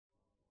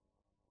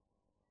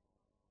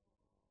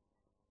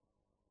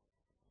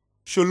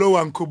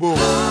Sholo and Kobo.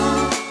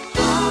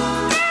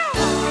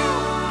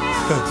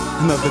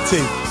 Another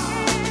tape.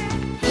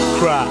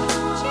 cRY.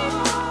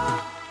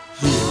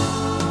 Yeah.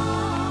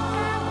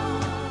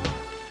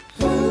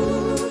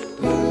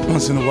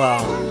 Once in a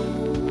while,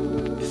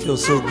 it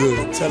feels so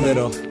good. Tell it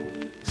off.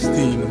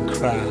 Steam and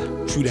cry.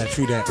 True that,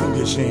 true that. Don't be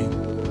ashamed.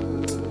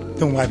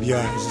 Don't wipe your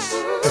eyes. Just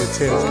let the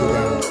tears go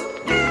down.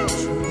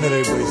 Let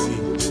everybody see.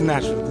 It's a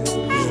natural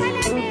thing.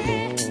 Yeah.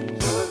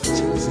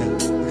 Check this out.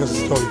 Because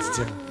it's a story to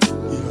tell.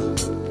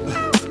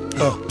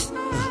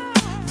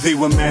 They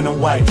were man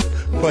and wife,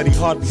 but he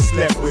hardly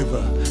slept with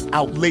her.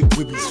 Out late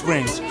with his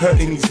friends,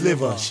 hurting his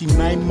liver. She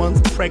 9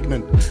 months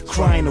pregnant,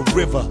 crying a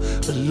river.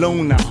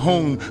 Alone at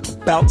home,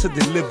 about to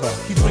deliver.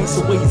 He drinks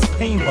away his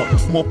pain,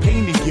 but more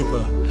pain to give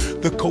her.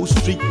 The cold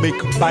street make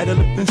her bite her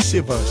lip and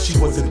shiver. She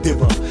was a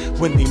diva.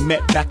 When they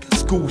met back at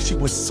school, she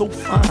was so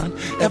fine.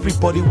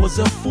 Everybody was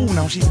a fool.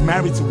 Now she's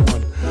married to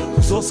one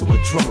who's also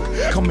a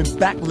drunk. Coming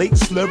back late,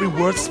 slurring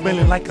words,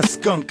 smelling like a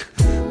skunk.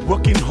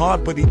 Working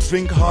hard, but he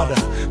drink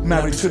harder.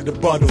 Married to the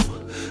bottle.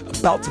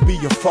 About to be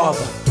your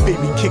father.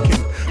 Baby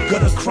kicking.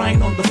 Got her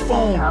crying on the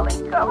phone.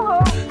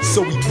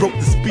 So he broke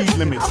the speed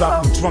limit.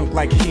 Driving drunk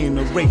like he in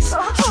a race.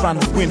 Trying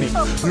to win it.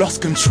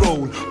 Lost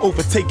control.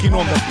 Overtaking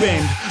on the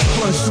bend.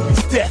 Plunged to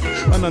his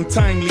death. An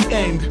untimely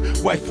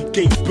end. Wifey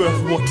gave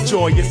birth. What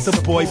joy. It's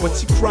a boy. But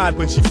she cried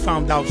when she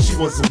found out she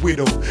was a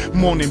widow.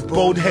 Mourning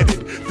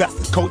bold-headed. That's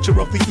the culture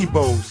of the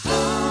Igbos.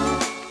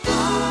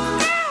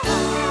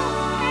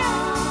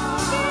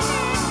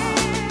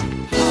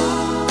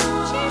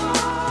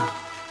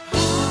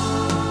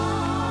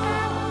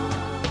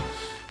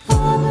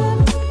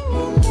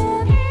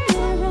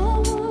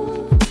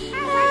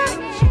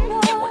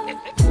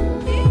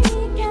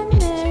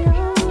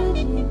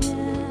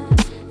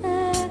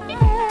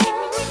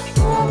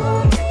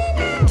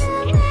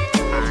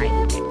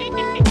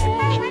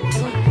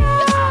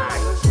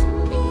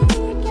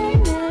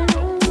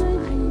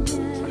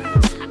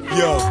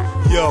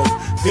 Yo,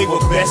 they were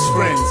best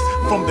friends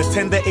from the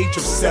tender age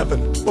of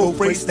 7. Both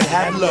raised to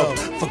have love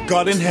for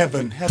God in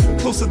heaven.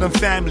 Closer than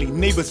family,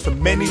 neighbors for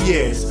many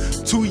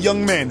years. 2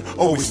 young men,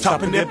 always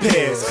topping their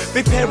pairs.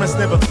 Their parents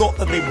never thought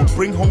that they would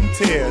bring home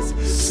tears.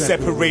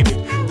 Separated,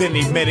 then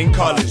they met in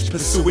college,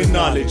 pursuing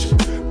knowledge.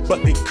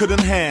 But they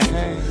couldn't hang,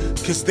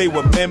 cause they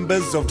were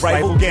members of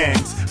rival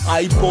gangs.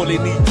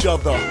 Eyeballing each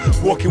other,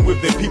 walking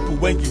with their people.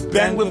 When you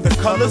bang with the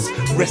colors,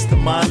 rest of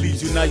mind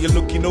leaves you. Now you're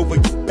looking over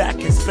your back,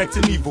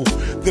 expecting evil.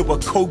 They were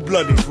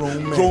cold-blooded,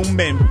 grown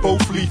men,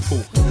 both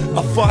lethal.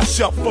 A far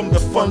shot from the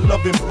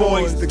fun-loving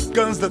boys. The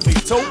guns that they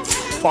tote,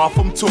 far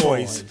from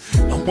toys.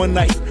 And one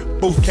night,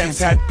 both camps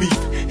had beef.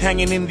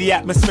 Hanging in the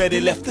atmosphere, they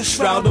left a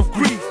shroud of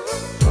grief.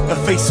 A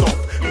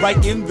face-off,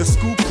 right in the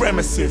school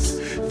premises.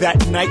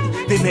 That night,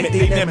 they met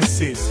their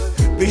nemesis.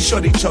 They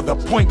shot each other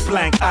point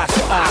blank, eye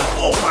to eye.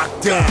 Oh my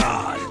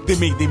God, they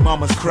made their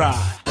mamas cry.